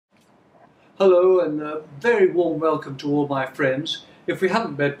Hello and a very warm welcome to all my friends. If we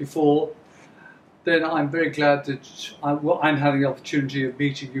haven't met before, then I'm very glad that I'm having the opportunity of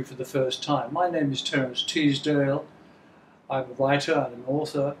meeting you for the first time. My name is Terence Teasdale. I'm a writer, I'm an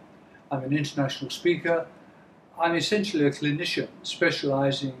author, I'm an international speaker. I'm essentially a clinician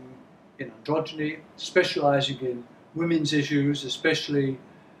specialising in androgyny, specialising in women's issues, especially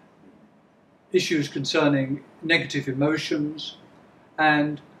issues concerning negative emotions,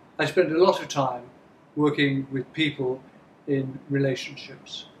 and I spend a lot of time working with people in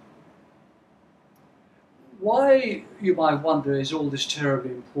relationships. Why, you might wonder, is all this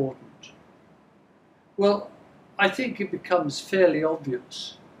terribly important? Well, I think it becomes fairly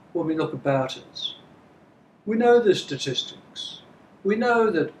obvious when we look about us. We know the statistics. We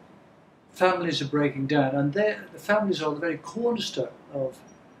know that families are breaking down, and the families are the very cornerstone of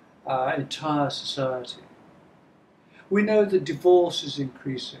our entire society. We know that divorce is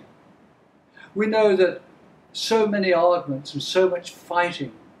increasing. We know that so many arguments and so much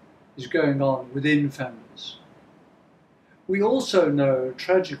fighting is going on within families. We also know,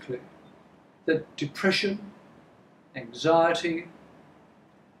 tragically, that depression, anxiety,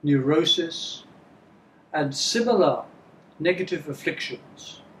 neurosis, and similar negative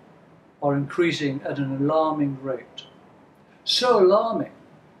afflictions are increasing at an alarming rate. So alarming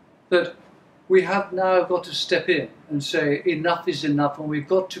that we have now got to step in and say enough is enough, and we've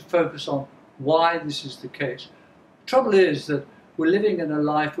got to focus on why this is the case. The trouble is that we're living in a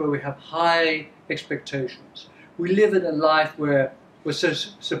life where we have high expectations. We live in a life where we're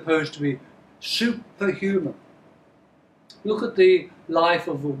supposed to be superhuman. Look at the life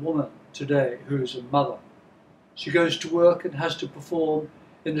of a woman today who is a mother. She goes to work and has to perform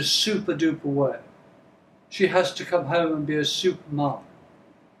in a super duper way. She has to come home and be a super mum.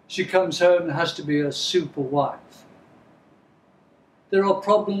 She comes home and has to be a super wife. There are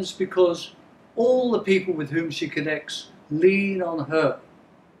problems because all the people with whom she connects lean on her.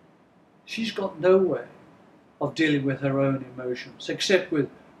 She's got no way of dealing with her own emotions, except with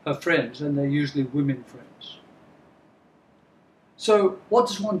her friends, and they're usually women friends. So what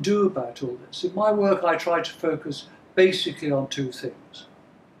does one do about all this? In my work, I try to focus basically on two things.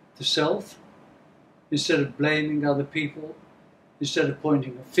 The self, instead of blaming other people, instead of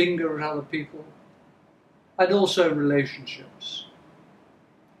pointing a finger at other people, and also relationships.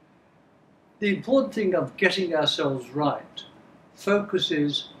 The important thing of getting ourselves right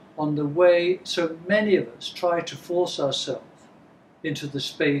focuses on the way so many of us try to force ourselves into the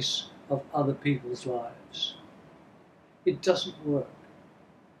space of other people's lives. It doesn't work.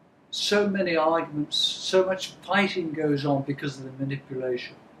 So many arguments, so much fighting goes on because of the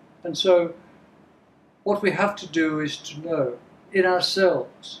manipulation. And so what we have to do is to know in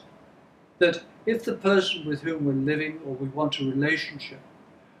ourselves that if the person with whom we're living or we want a relationship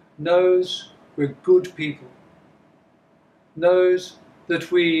knows we're good people, knows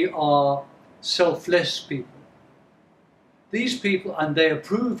that we are selfless people, these people, and they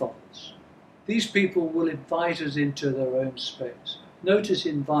approve of us, these people will invite us into their own space. Notice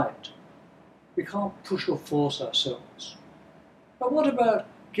invite. We can't push or force ourselves. But what about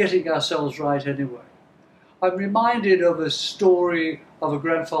getting ourselves right anyway? I'm reminded of a story of a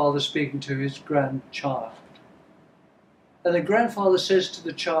grandfather speaking to his grandchild. And the grandfather says to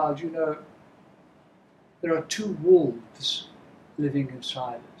the child, you know, there are two wolves living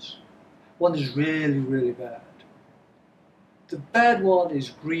inside us. One is really, really bad. The bad one is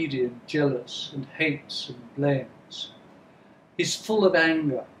greedy and jealous and hates and blames. He's full of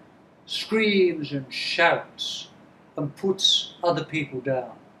anger, screams and shouts and puts other people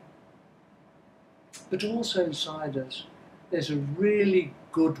down. But also inside us, there's a really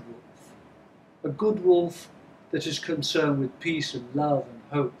good wolf. A good wolf that is concerned with peace and love and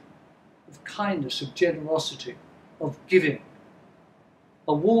hope, of kindness, of generosity, of giving.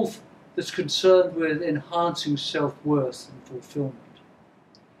 A wolf that's concerned with enhancing self-worth and fulfillment.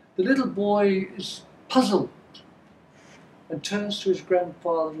 The little boy is puzzled and turns to his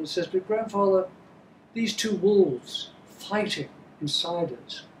grandfather and says, but grandfather, these two wolves fighting inside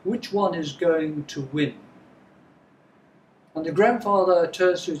us, which one is going to win? And the grandfather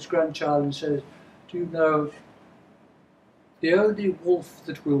turns to his grandchild and says, do you know, the only wolf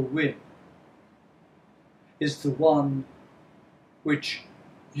that will win is the one which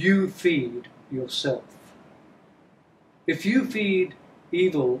you feed yourself. If you feed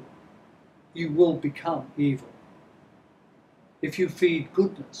evil, you will become evil. If you feed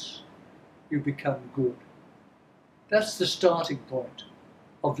goodness, you become good. That's the starting point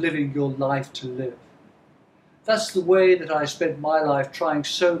of living your life to live. That's the way that I spent my life trying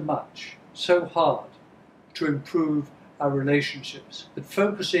so much, so hard, to improve our relationships, but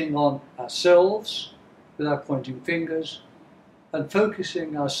focusing on ourselves without pointing fingers, and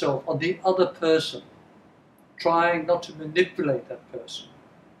focusing ourselves on the other person, trying not to manipulate that person,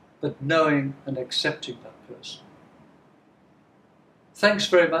 but knowing and accepting that person. Thanks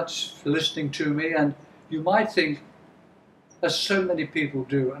very much for listening to me, and you might think, as so many people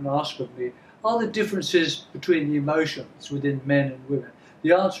do and ask of me, are there differences between the emotions within men and women?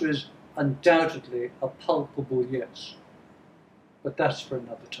 The answer is undoubtedly a palpable yes. But that's for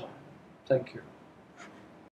another time. Thank you.